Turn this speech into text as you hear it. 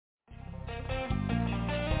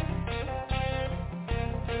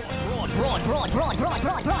Broadcasting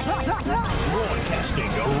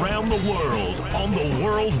around the world on the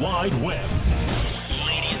World Wide Web.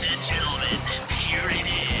 Ladies and gentlemen, here it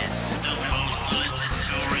is, the most listened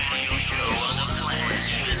to radio show on the planet.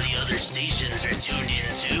 Even the other stations are tuned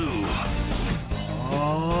in too.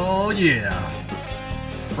 Oh yeah.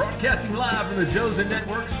 Broadcasting live from the Josie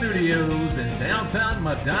Network studios in downtown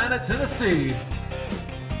Medina, Tennessee.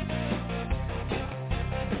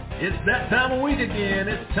 It's that time of week again.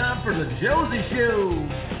 It's time for the Josie Show.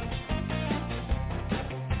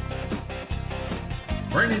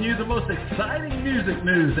 Bringing you the most exciting music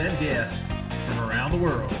news and guests from around the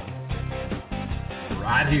world.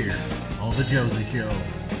 Right here on the Josie Show.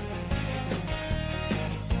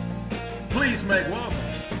 Please make welcome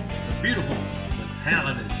the beautiful, the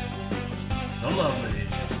talented, the lovely,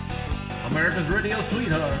 America's radio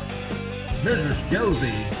sweetheart, Mrs.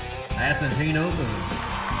 Josie Passantino Boone.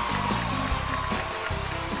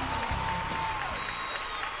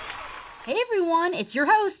 Hey everyone, it's your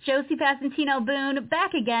host, Josie Passantino Boone,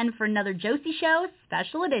 back again for another Josie Show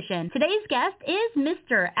special edition. Today's guest is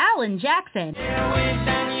Mr. Alan Jackson. Yeah, way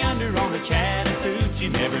down yonder on the Chattahoochee,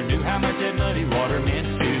 never knew how much that muddy water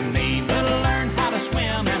meant to me. But I learned how to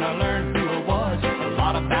swim and I learned who I was, a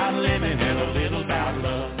lot about living and a little about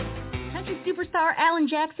love. Country superstar Alan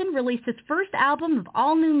Jackson released his first album of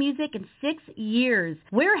all-new music in 6 years,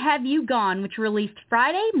 Where Have You Gone, which released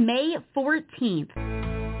Friday, May 14th.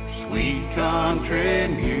 Sweet country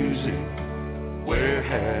music, where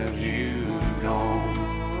have you gone?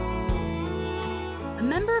 A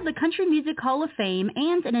member of the Country Music Hall of Fame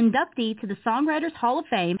and an inductee to the Songwriters Hall of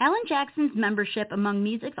Fame, Alan Jackson's membership among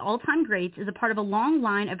music's all-time greats is a part of a long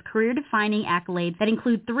line of career-defining accolades that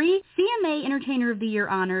include 3 CMA Entertainer of the Year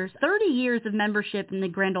honors, 30 years of membership in the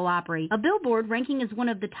Grand Ole Opry, a Billboard ranking as one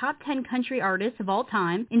of the top 10 country artists of all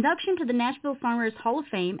time, induction to the Nashville Songwriters Hall of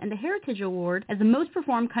Fame, and the Heritage Award as the most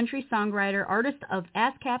performed country songwriter artist of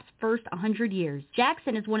ASCAP's first 100 years.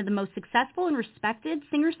 Jackson is one of the most successful and respected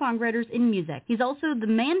singer-songwriters in music. He's also the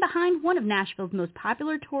man behind one of Nashville's most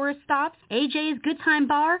popular tourist stops, AJ's Good Time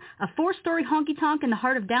Bar, a 4-story honky-tonk in the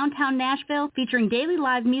heart of downtown Nashville, featuring daily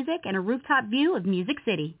live music and a rooftop view of Music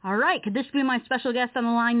City. All right, could this be my special guest on the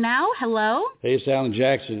line now? Hello? Hey, it's Alan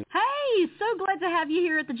Jackson. Hey, so glad to have you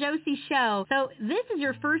here at the Josie Show. So this is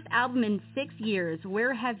your first album in 6 years,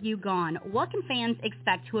 Where Have You Gone? What can fans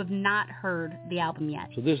expect who have not heard the album yet?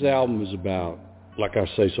 So this album is about, like I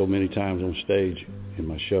say so many times on stage in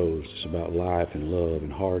my shows, it's about life and love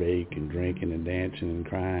and heartache and drinking and dancing and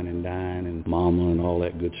crying and dying and mama and all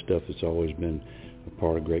that good stuff that's always been a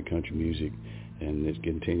part of great country music. And it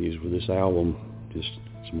continues with this album. Just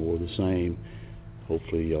it's more of the same.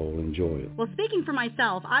 Hopefully y'all enjoy it. Well, speaking for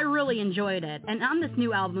myself, I really enjoyed it. And on this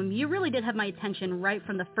new album, you really did have my attention right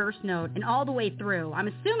from the first note and all the way through. I'm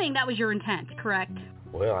assuming that was your intent, correct?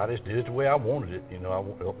 Well, I just did it the way I wanted it,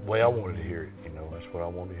 the way I wanted to hear it, that's what I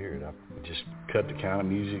wanted to hear it. I just cut the kind of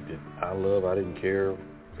music that I love. I didn't care if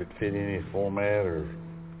it fit in any format or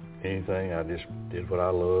anything. I just did what I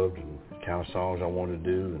loved and the kind of songs I wanted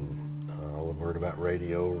to do, and I wasn't worried about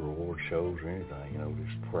radio or award shows or anything,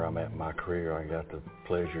 just where I'm at in my career. I got the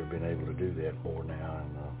pleasure of being able to do that more now,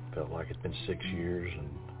 and felt like it's been 6 years and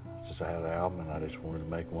since I had an album, and I just wanted to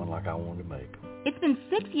make one like I wanted to make. It's been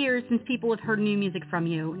 6 years since people have heard new music from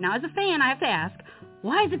you. Now, as a fan, I have to ask,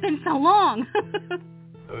 why has it been so long?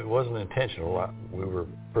 It wasn't intentional. We were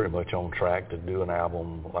pretty much on track to do an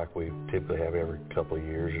album like we typically have every couple of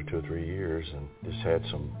years or 2 or 3 years, and just had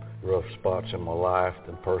some rough spots in my life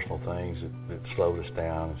and personal things that slowed us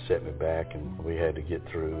down and set me back, and we had to get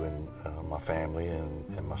through, and my family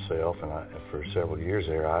and myself, and for several years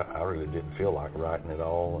there, I really didn't feel like writing at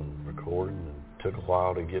all and recording, and it took a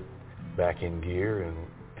while to get back in gear,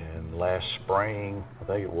 and last spring, I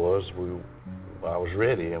think it was, I was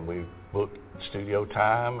ready, and we booked studio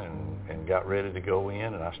time and got ready to go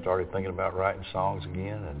in, and I started thinking about writing songs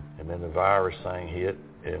again, and then the virus thing hit,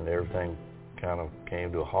 and everything kind of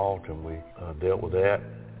came to a halt, and we dealt with that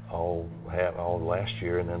all last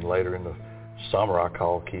year, and then later in the summer, I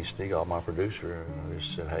called Keith Stegall, my producer, and I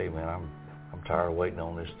just said, hey man, I'm tired of waiting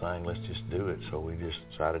on this thing, let's just do it. So we just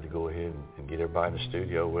decided to go ahead and get everybody in the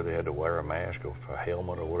studio, whether they had to wear a mask or a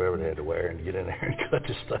helmet or whatever they had to wear, and get in there and cut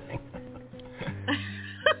this thing.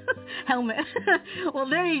 Helmet. Well,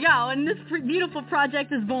 there you go. And this beautiful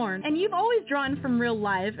project is born. And you've always drawn from real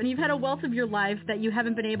life, and you've had a wealth of your life that you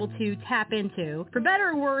haven't been able to tap into. For better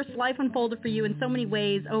or worse, life unfolded for you in so many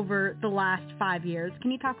ways over the last 5 years.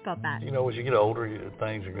 Can you talk about that? As you get older,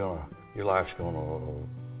 your life's going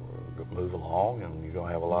to move along, and you're going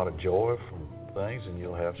to have a lot of joy things, and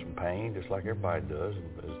you'll have some pain just like everybody does.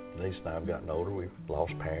 And as Denise and I have gotten older, we've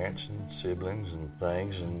lost parents and siblings and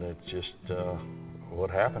things, and it's just what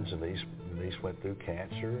happens. And Denise went through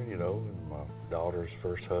cancer, you know, and my daughter's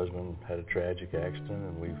first husband had a tragic accident,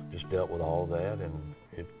 and we've just dealt with all of that, and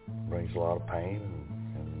it brings a lot of pain,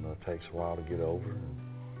 and takes a while to get over,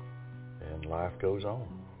 and life goes on,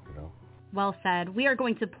 you know. Well said. We are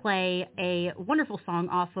going to play a wonderful song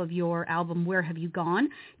off of your album, Where Have You Gone,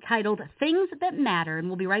 titled Things That Matter, and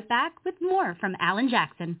we'll be right back with more from Alan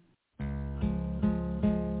Jackson.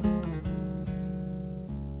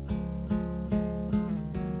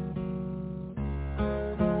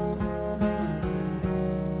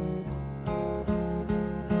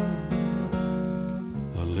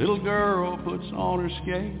 A little girl puts on her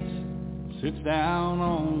skates, sits down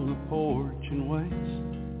on the porch and waits,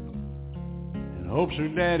 and hopes her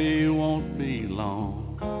daddy won't be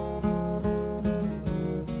long.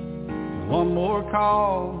 One more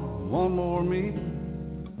call, one more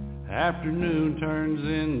meeting, afternoon turns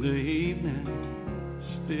into evening,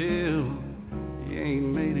 still he ain't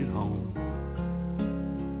made it home.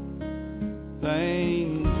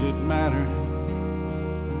 Things that matter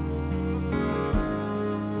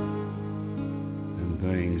and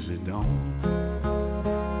things that don't.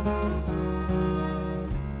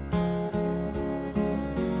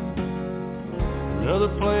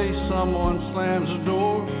 Another place someone slams the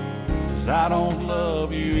door, says I don't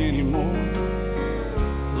love you anymore.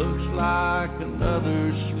 Looks like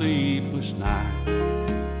another sleepless night,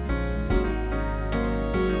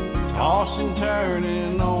 tossing,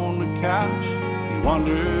 turning on the couch. He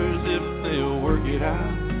wonders if they'll work it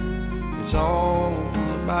out. It's all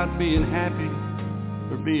about being happy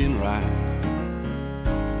or being right.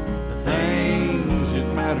 The things that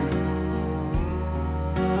matter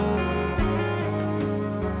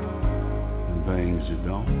and things that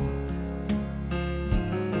don't.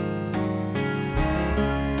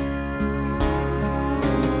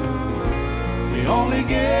 We only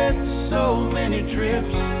get so many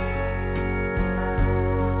trips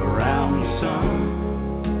around the sun.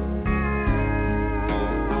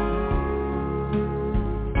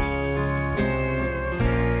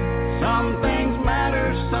 Some things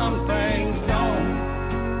matter, some things don't.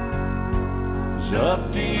 It's up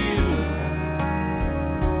to you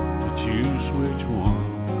to choose which one.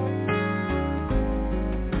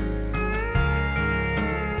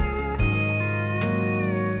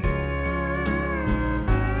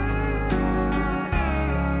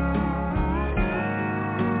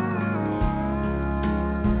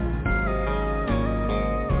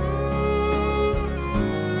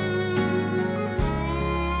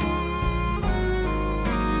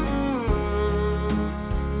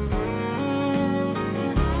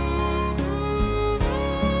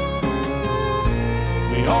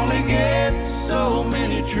 We only get so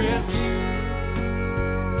many trips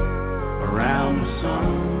around the sun.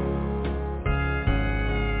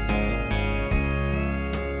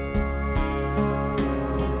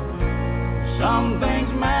 Some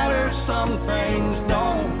things matter, some things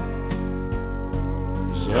don't.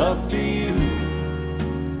 It's up to you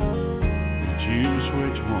to choose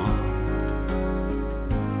which one.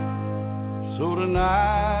 So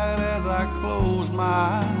tonight as I close my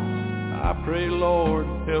eyes, I pray, Lord,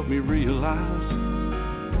 help me realize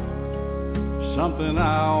something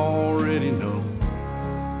I already know.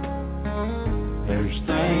 There's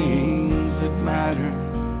things that matter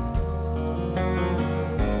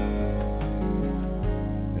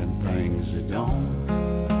and things that don't.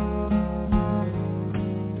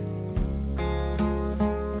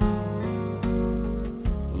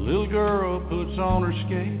 A little girl puts on her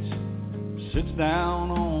skates, sits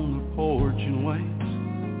down on the porch and waits,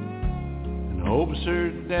 hopes her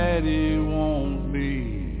daddy won't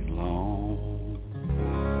be long.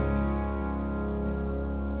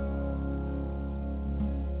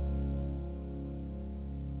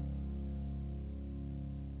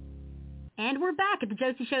 And we're back at the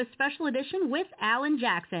Josie Show Special Edition with Alan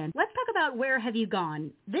Jackson. Let's talk about Where Have You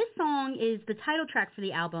Gone? This song is the title track for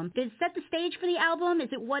the album. Did it set the stage for the album? Is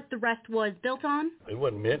it what the rest was built on? It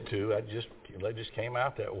wasn't meant to. They just came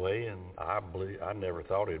out that way, and I never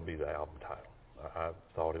thought it'd be the album title. I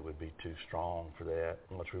thought it would be too strong for that.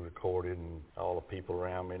 Once we recorded and all the people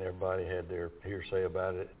around me and everybody had their hearsay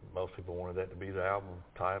about it, most people wanted that to be the album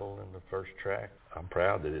title and the first track. I'm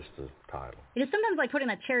proud that it's the title. It is sometimes like putting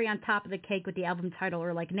that cherry on top of the cake with the album title,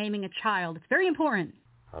 or like naming a child. It's very important.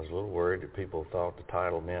 I was a little worried that people thought the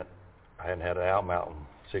title meant I hadn't had an album out in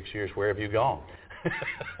 6 years. Where have you gone?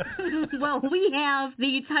 Well, we have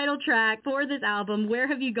the title track for this album, Where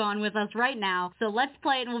Have You Gone, with us right now. So let's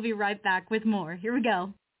play it and we'll be right back with more. Here we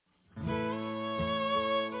go.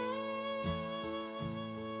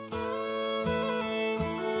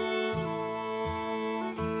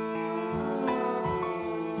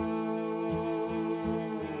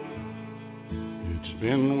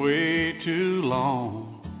 been way too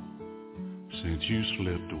long since you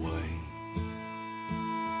slipped away.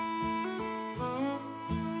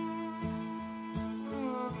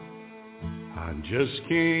 I just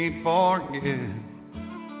can't forget,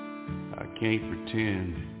 I can't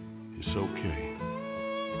pretend it's okay.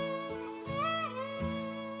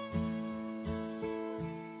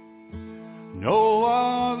 No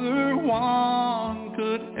other one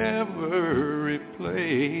could ever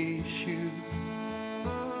replace you.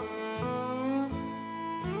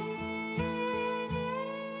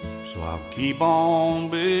 So I'll keep on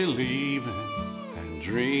believing and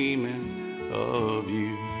dreaming of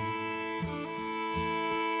you.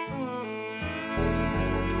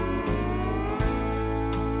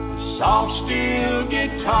 The soft steel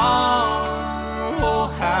guitar, oh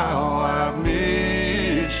how I've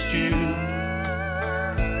missed you.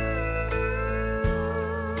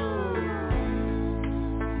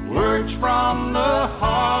 Words from the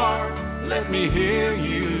heart, let me hear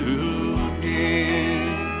you again.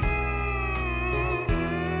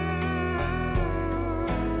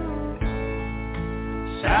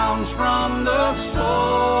 Sounds from the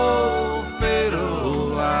soul,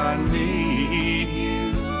 fiddle, I need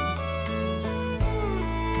you.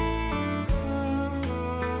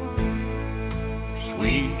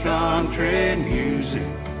 Sweet country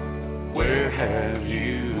music, where have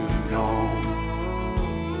you gone?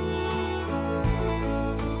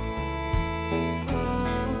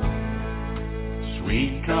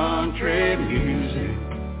 Sweet country music,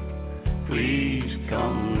 please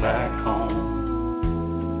come back home.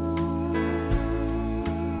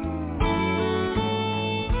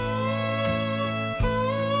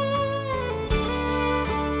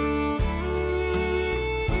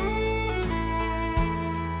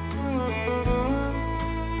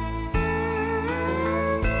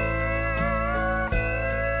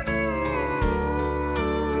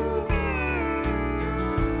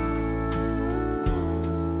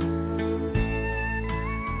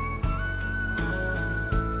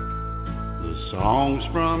 Songs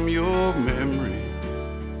from your memory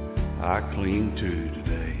I cling to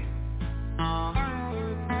today.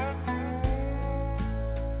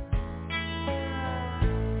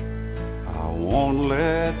 I won't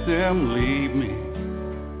let them leave me,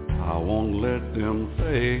 I won't let them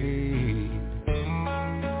fade.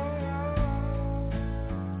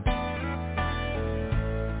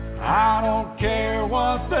 I don't care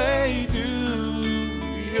what they do,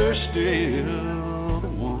 you're still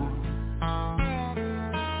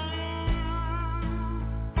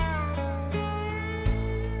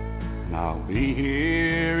I'll be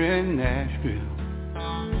here in Nashville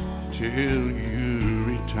till you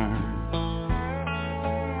return.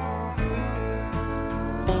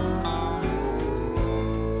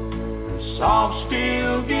 The soft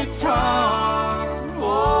steel guitar,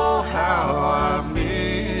 oh how I've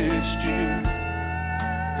missed you.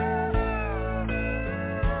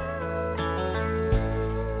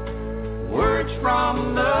 Words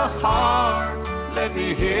from the heart, let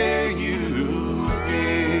me hear you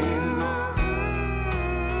again.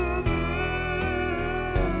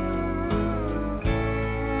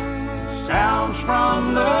 Sounds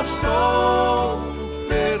from the soul,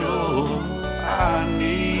 fiddle, I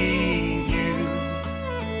need you.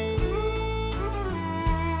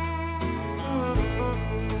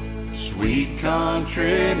 Sweet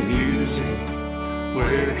country music,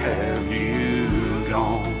 where have you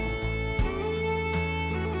gone?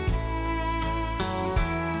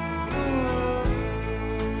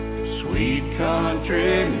 Sweet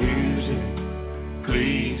country music,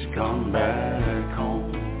 please come back home.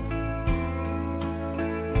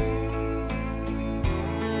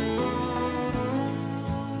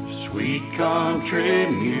 Sweet country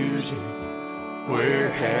music, where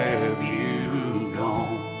have you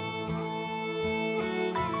gone?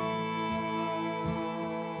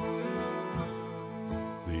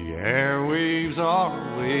 The airwaves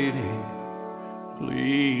are waiting,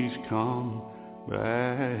 please come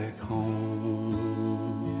back home.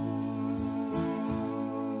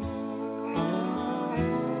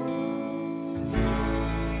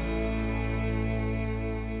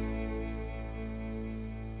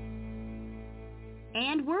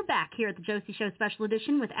 And we're back here at the Josie Show Special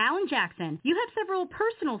Edition with Alan Jackson. You have several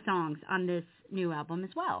personal songs on this new album as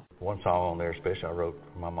well. One song on there especially I wrote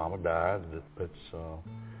when my mama died.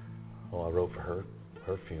 I wrote for her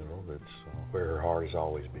funeral. That's where her heart has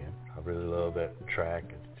always been. I really love that track.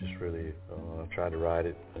 It's just really, I tried to write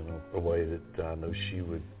it in a way that I know she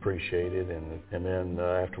would appreciate it. And then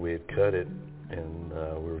after we had cut it and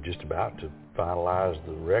we were just about to finalize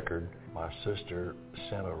the record, my sister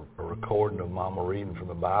sent a recording of Mama reading from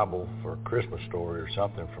the Bible for a Christmas story or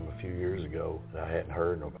something from a few years ago that I hadn't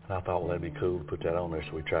heard. And I thought, well, that'd be cool to put that on there.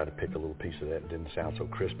 So we tried to pick a little piece of that that didn't sound so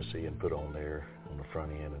Christmassy and put on there on the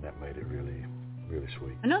front end, and that made it really, really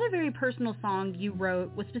sweet. Another very personal song you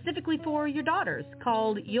wrote was specifically for your daughters,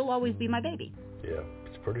 called You'll Always Be My Baby. Yeah,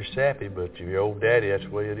 it's pretty sappy, but your old daddy, that's the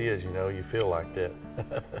way it is. You know, you feel like that.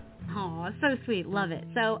 Aw, so sweet. Love it.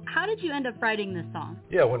 So how did you end up writing this song?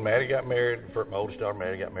 Yeah, when Maddie got married, my oldest daughter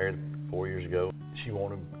Maddie got married 4 years ago, she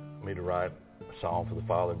wanted me to write a song for the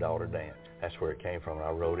father-daughter dance. That's where it came from, and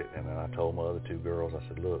I wrote it, and then I told my other two girls, I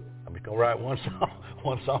said, look, I'm just going to write one song,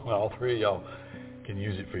 and all three of y'all can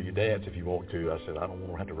use it for your dance if you want to. I said, I don't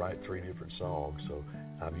want to have to write 3 different songs, so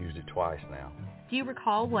I've used it twice now. Do you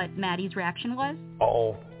recall what Maddie's reaction was?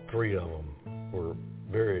 All 3 of them were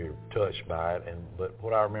very touched by it, but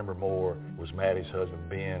what I remember more was Maddie's husband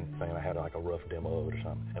Ben saying I had like a rough demo of it or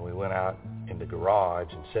something, and we went out in the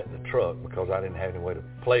garage and sat in the truck because I didn't have any way to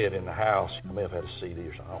play it in the house. I may have had a CD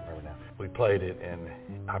or something, I don't remember now. We played it, and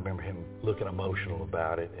I remember him looking emotional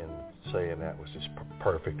about it and saying that was just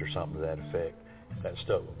perfect or something to that effect. That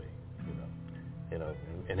stuck with me, you know.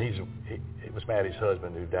 And it was Maddie's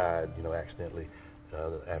husband who died, you know, accidentally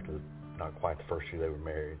after not quite the first year they were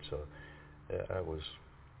married, so that was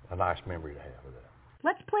a nice memory to have of that.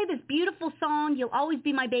 Let's play this beautiful song, You'll Always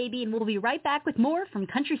Be My Baby, and we'll be right back with more from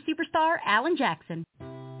country superstar Alan Jackson.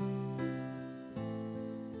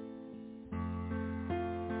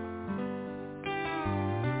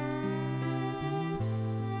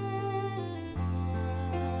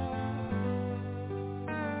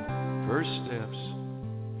 First steps,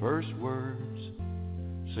 first words,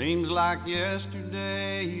 seems like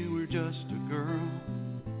yesterday you were just a girl.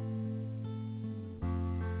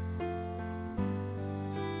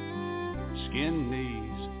 Skin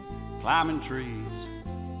knees, climbing trees,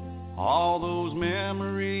 all those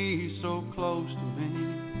memories so close to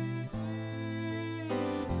me.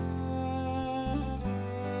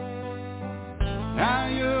 Now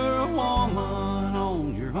you're a woman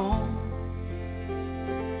on your own,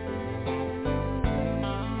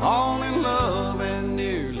 all in love and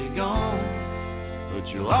nearly gone, but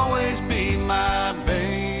you'll always be my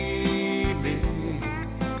baby,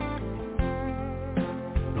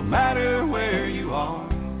 no matter where you are.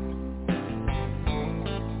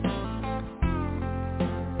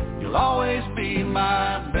 You'll always be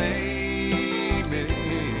my baby,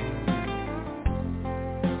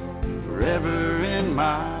 forever in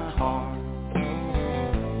my heart.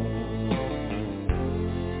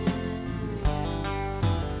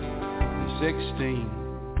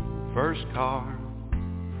 16, first car,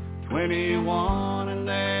 21, and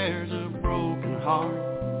there's a broken heart.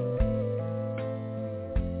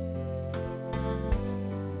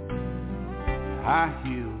 High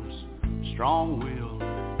heels, strong will,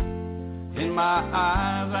 in my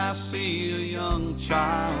eyes I see a young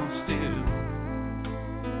child still.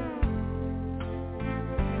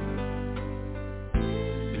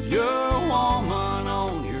 If you're a woman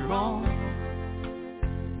on your own,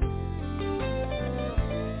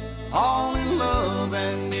 all in love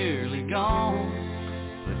and nearly gone,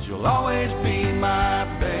 but you'll always be my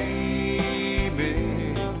baby,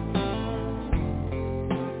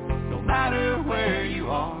 no matter where you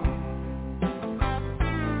are.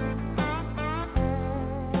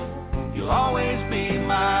 You'll always be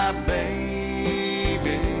my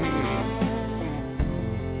baby,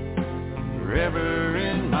 forever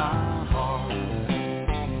in my heart.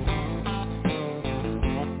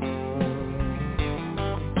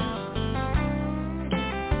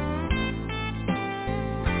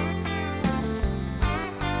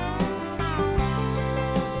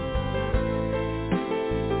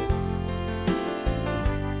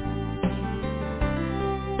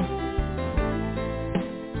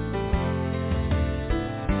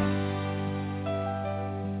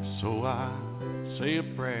 So I say a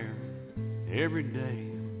prayer every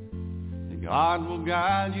day that God will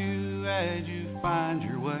guide you as you find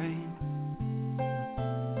your way.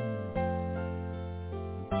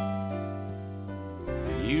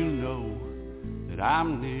 And you know that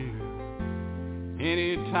I'm near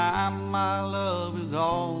anytime. My love is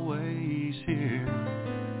always here,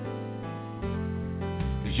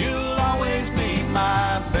 'cause you'll always be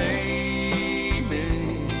my baby,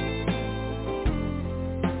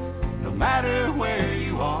 no matter where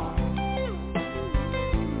you are.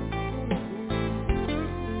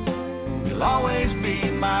 You'll always be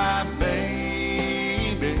my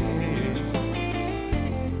baby,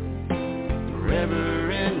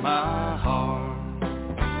 forever in my heart,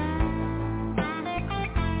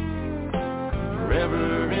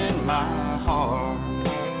 forever in my heart.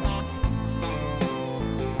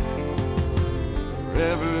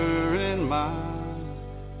 forever in my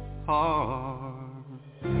heart.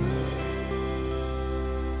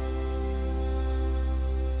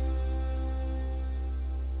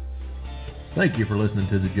 Thank you for listening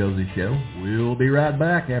to The Josie Show. We'll be right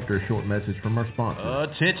back after a short message from our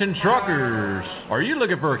sponsor. Attention truckers! Are you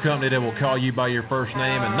looking for a company that will call you by your first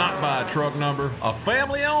name and not by a truck number? A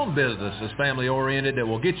family-owned business is family-oriented that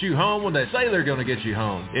will get you home when they say they're going to get you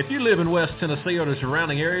home. If you live in West Tennessee or the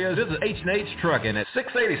surrounding areas, visit H&H Trucking at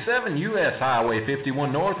 687 U.S. Highway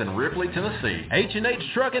 51 North in Ripley, Tennessee. H&H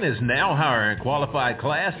Trucking is now hiring qualified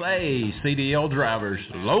Class A CDL drivers,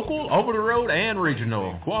 local, over-the-road, and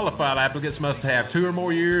regional. Qualified applicants must have 2 or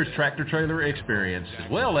more years tractor-trailer experience, as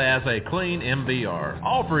well as a clean MVR,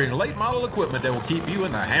 offering late model equipment that will keep you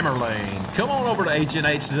in the hammer lane. Come on over to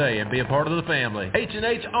H&H today and be a part of the family.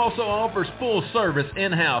 H&H also offers full service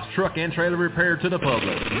in-house truck and trailer repair to the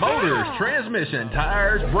public. Motors, transmission,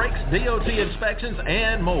 tires, brakes, DOT inspections,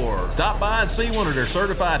 and more. Stop by and see one of their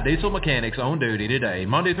certified diesel mechanics on duty today,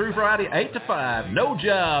 Monday through Friday, 8 to 5. No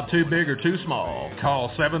job too big or too small. Call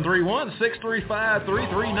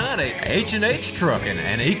 731-635-3398. H&H Trucking,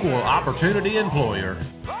 an equal opportunity employer.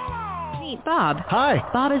 Meet Bob. Hi.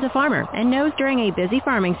 Bob is a farmer and knows during a busy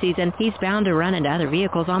farming season he's bound to run into other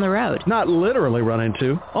vehicles on the road. Not literally run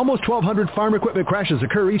into. Almost 1,200 farm equipment crashes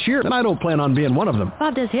occur each year, and I don't plan on being one of them.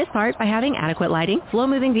 Bob does his part by having adequate lighting,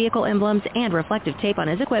 slow-moving vehicle emblems, and reflective tape on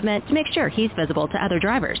his equipment to make sure he's visible to other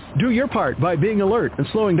drivers. Do your part by being alert and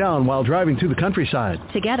slowing down while driving through the countryside.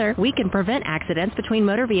 Together, we can prevent accidents between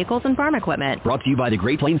motor vehicles and farm equipment. Brought to you by the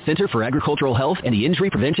Great Plains Center for Agricultural Health and the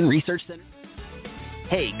Injury Prevention Research Center.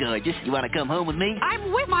 Hey, gorgeous, you want to come home with me?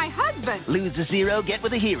 I'm with my husband. Lose a zero, get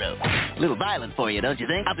with a hero. Little violent for you, don't you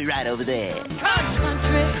think? I'll be right over there.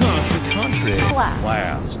 Country.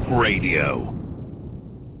 Class Radio.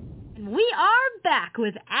 We are back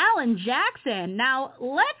with Alan Jackson. Now,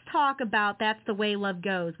 let's talk about That's the Way Love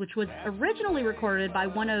Goes, which was originally recorded by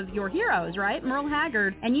one of your heroes, right? Merle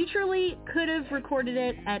Haggard. And you truly could have recorded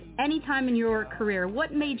it at any time in your career.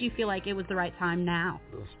 What made you feel like it was the right time now?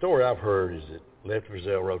 The story I've heard is that Lefty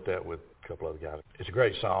Frizzell wrote that with a couple other guys. It's a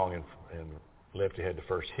great song, and Lefty had the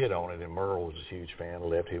first hit on it, and Merle was a huge fan of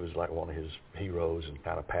Lefty. He was like one of his heroes and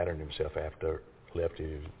kind of patterned himself after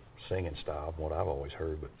Lefty's singing style, from what I've always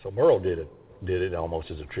heard. But so Merle did it almost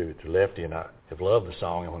as a tribute to Lefty, and I have loved the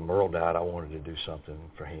song. And when Merle died, I wanted to do something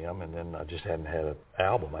for him, and then I just hadn't had an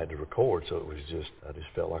album I had to record, so I just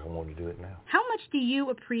felt like I wanted to do it now. How much do you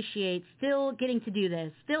appreciate still getting to do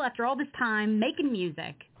this, still after all this time making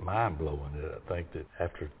music? Mind-blowing. I think that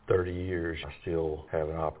after 30 years, I still have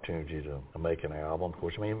an opportunity to make an album. Of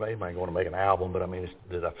course, I mean, anybody going to make an album, but I mean, it's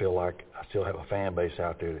that I feel like I still have a fan base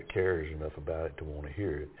out there that cares enough about it to want to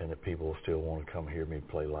hear it, and that people still want to come hear me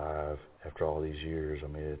play live after all these years. I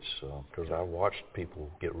mean, it's because I've watched people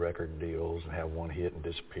get record deals and have one hit and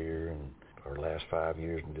disappear, or last 5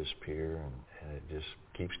 years and disappear, and it just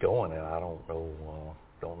keeps going, and I don't know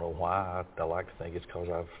why. I like to think it's because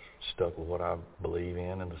I've stuck with what I believe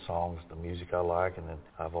in and the songs, the music I like, and then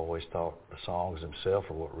I've always thought the songs themselves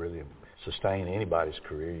are what really sustain anybody's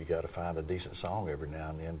career. You got to find a decent song every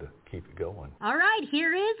now and then to keep it going. All right,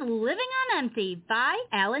 here is Living on Empty by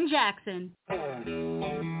Alan Jackson.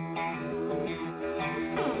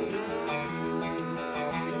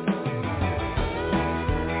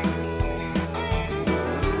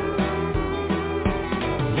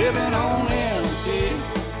 Living on empty,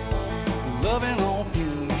 loving on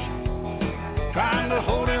fumes, trying to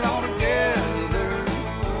hold it all together,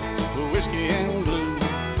 the whiskey and blue.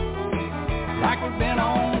 Like we've been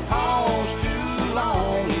on pause too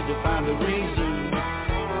long, need to find a reason.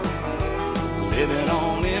 Living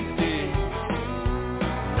on empty,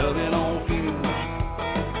 loving on fumes.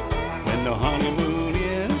 When the honeymoon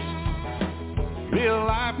ends, real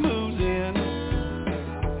life moves in.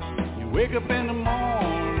 You wake up in the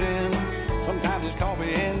morning, sometimes it's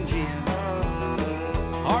coffee and gin.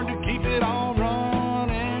 Hard to keep it all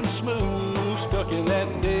running smooth, stuck in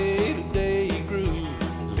that day-to-day groove.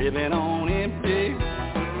 Living on empty,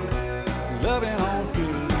 loving on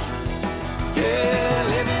fumes. Yeah,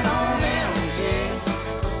 living on empty,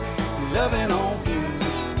 loving on fumes.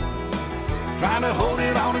 Trying to hold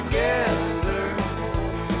it all together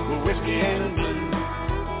with whiskey and blue.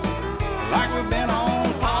 Like we've been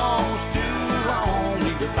on pause too long,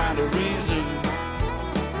 need to find a reason.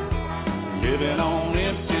 Living on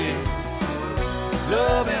empty,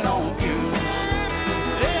 loving on fumes.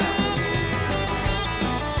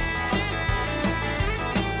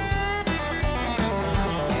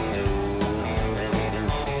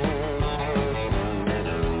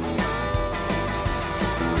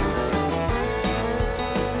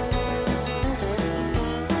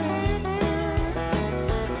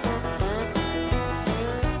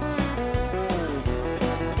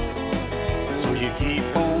 you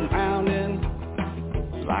keep on pounding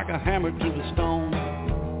like a hammer to the stone.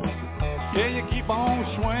 Yeah, you keep on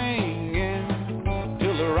swinging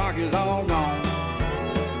till the rock is all gone.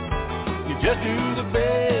 You just do the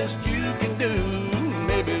best you can do.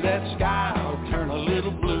 Maybe that sky will turn a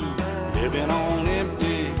little blue. Living on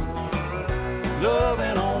empty,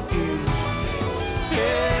 loving on fumes.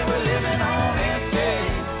 Yeah, we're living on empty,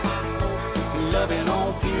 loving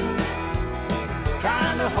on fumes.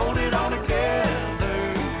 Trying to hold it all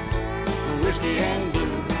together, whiskey and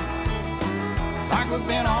glue. Like we've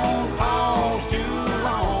been on calls too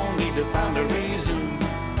long, need to find a reason.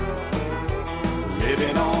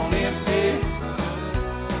 Living on empty,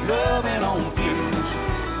 loving on fumes.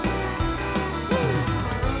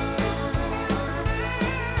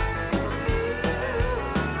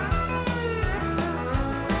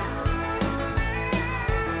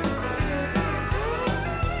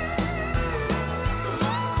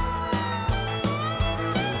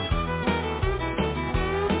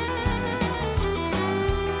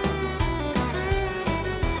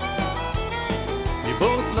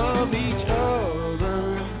 Both love each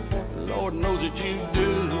other, Lord knows that you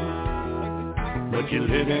do. But you're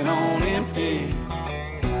living on empty,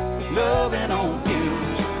 loving on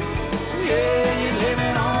fumes. Yeah, you're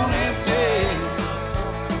living on empty,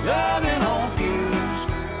 loving on fumes.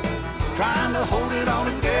 Trying to hold it all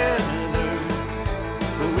together,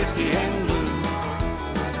 for whiskey and glue.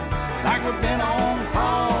 Like we've been on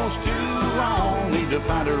calls too long, need to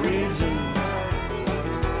find a reason.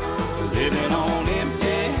 Living on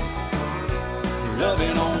empty,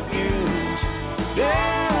 loving on fumes.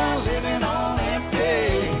 Yeah, living on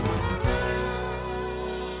empty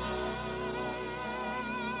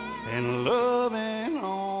and loving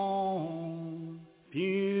on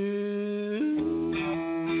fumes.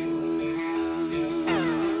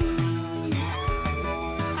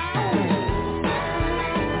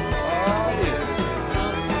 Oh yeah,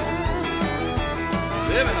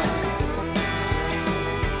 living on.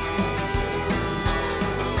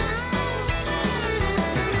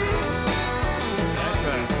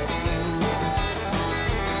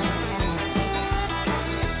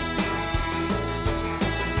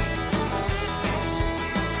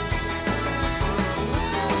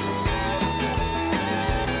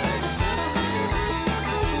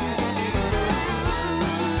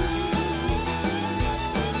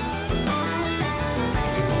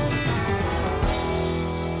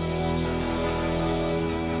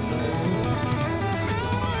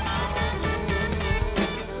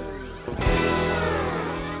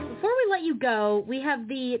 Go, we have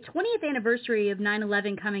the 20th anniversary of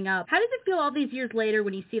 9/11 coming up. How does it feel all these years later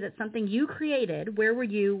when you see that something you created, Where Were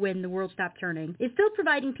You When the World Stopped Turning, is still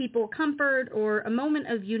providing people comfort or a moment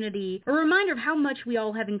of unity, a reminder of how much we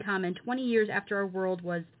all have in common 20 years after our world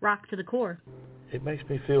was rocked to the core? It makes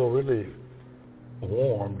me feel really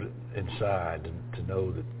warmed inside to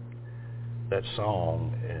know that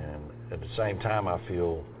song, and at the same time I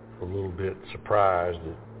feel a little bit surprised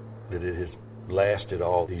that it has lasted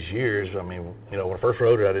all these years. I mean, you know, when I first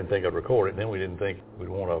wrote it, I didn't think I'd record it, and then we didn't think we'd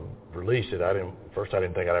want to release it. I didn't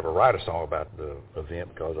think I'd ever write a song about the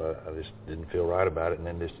event because I just didn't feel right about it, and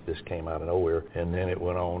then this came out of nowhere, and then it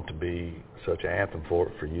went on to be such an anthem for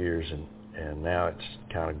it for years, and now it's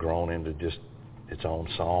kind of grown into just its own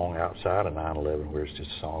song outside of 9/11, where it's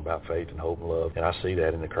just a song about faith and hope and love. And I see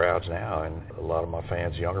that in the crowds now, and a lot of my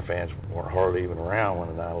fans, younger fans, weren't hardly even around when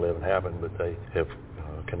the 9/11 happened, but they have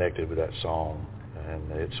connected with that song,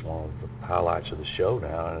 and it's one of the highlights of the show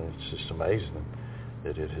now, and it's just amazing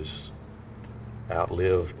that it has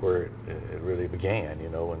outlived where it really began, you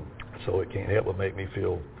know, and so it can't help but make me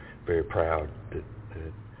feel very proud that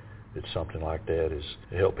something like that has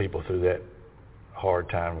helped people through that hard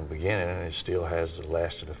time in the beginning, and it still has a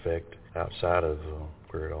lasting effect outside of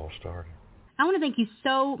where it all started. I want to thank you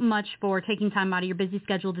so much for taking time out of your busy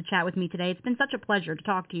schedule to chat with me today. It's been such a pleasure to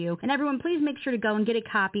talk to you. And everyone, please make sure to go and get a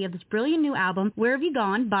copy of this brilliant new album, Where Have You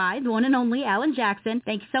Gone, by the one and only Alan Jackson.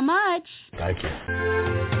 Thank you so much. Thank you.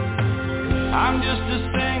 I'm just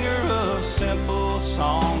a singer of simple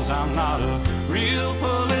songs. I'm not a real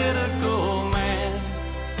political man.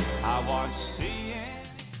 I watch CNN.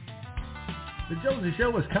 The Josie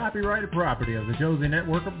Show is copyrighted property of the Josie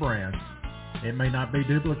Network of Brands. It may not be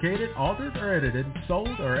duplicated, altered, or edited,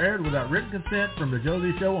 sold, or aired without written consent from the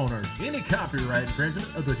Josie Show owners. Any copyright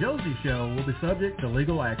infringement of the Josie Show will be subject to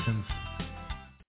legal actions.